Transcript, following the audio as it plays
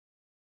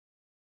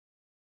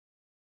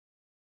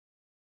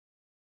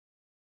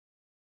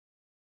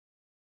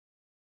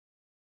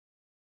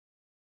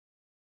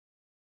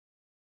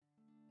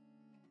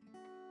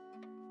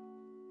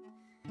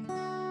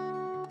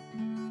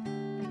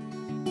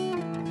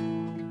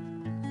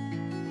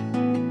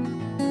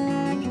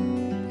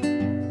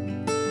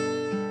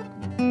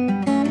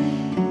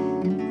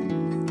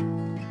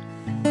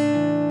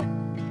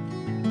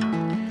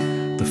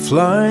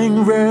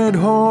flying red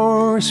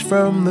horse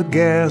from the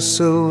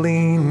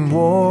gasoline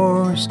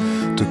wars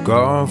took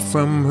off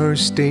from her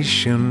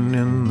station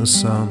in the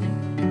sun.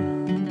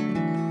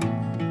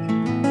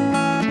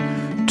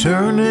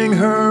 Turning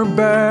her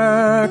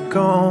back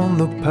on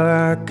the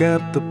pack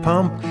at the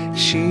pump,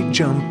 she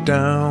jumped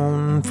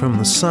down from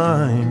the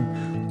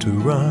sign to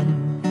run.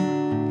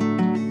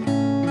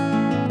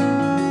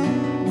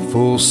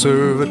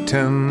 Full-serve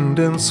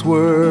attendants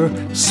were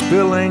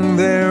spilling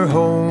their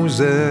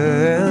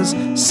hoses.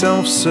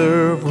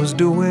 Self-serve was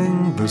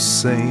doing the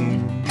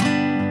same.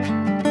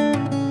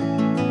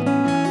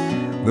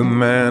 The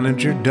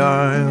manager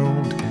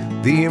dialed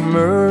the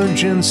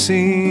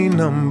emergency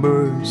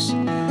numbers.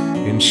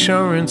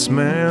 Insurance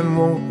man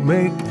won't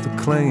make the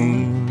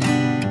claim.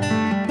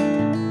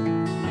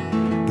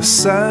 The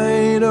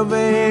sight of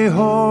a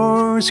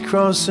horse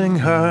crossing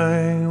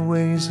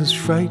highways is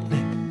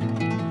frightening,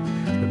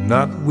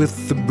 not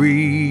with the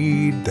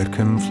breed that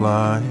can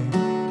fly.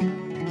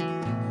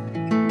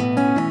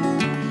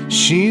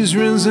 She's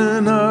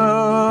risen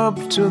up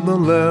to the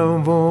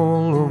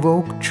level of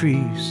oak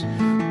trees,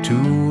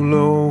 too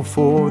low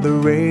for the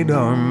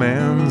radar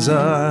man's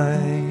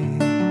eye.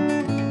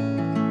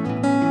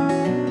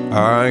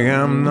 I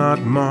am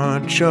not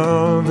much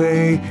of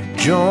a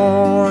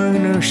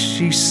joiner,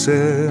 she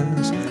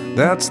says.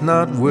 That's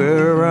not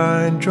where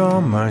I draw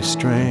my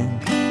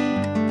strength.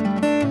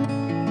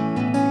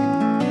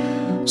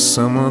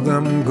 Some of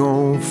them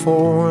go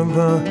for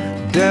the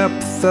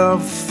depth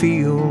of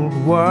field,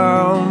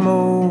 while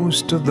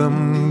most of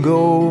them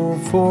go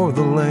for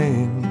the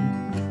length.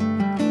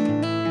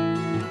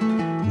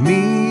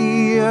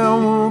 Me, I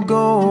will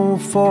go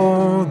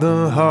for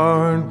the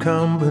hard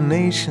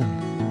combination,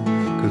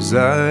 'cause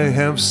I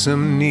have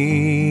some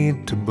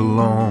need to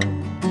belong.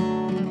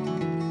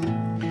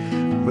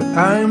 But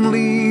I'm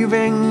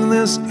leaving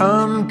this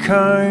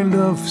unkind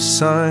of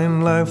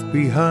sign life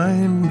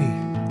behind me.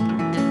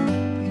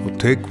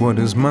 Take what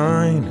is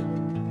mine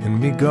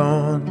and be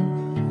gone.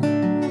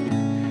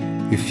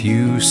 If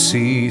you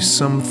see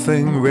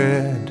something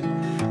red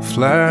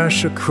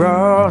flash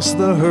across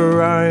the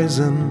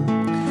horizon,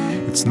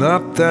 it's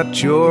not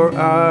that your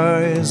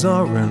eyes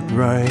aren't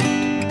right.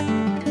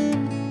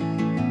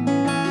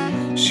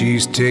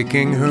 She's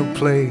taking her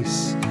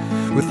place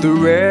with the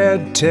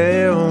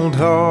red-tailed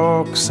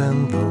hawks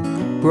and the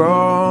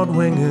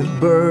broad-winged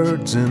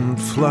birds in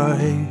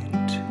flight.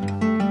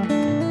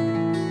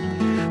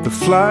 The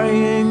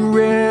flying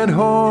red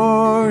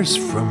horse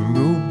from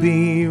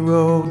Ruby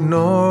Road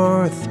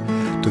North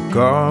took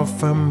off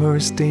from her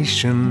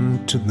station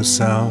to the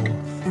south.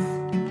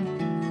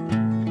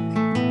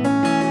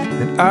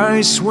 And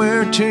I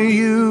swear to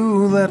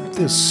you that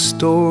this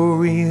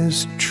story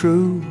is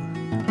true.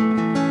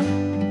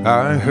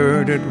 I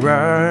heard it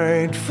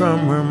right from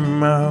her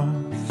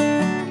mouth.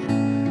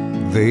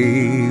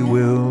 They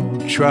will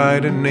try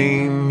to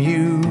name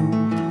you,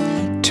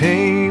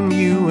 tame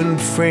you and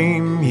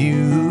frame you,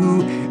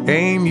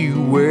 aim you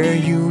where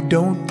you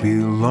don't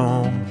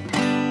belong.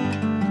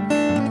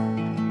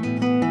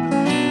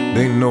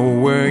 They know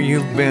where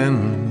you've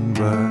been,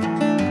 but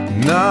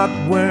not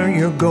where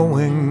you're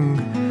going,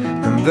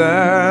 and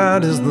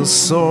that is the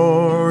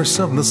source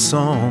of the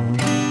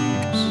songs.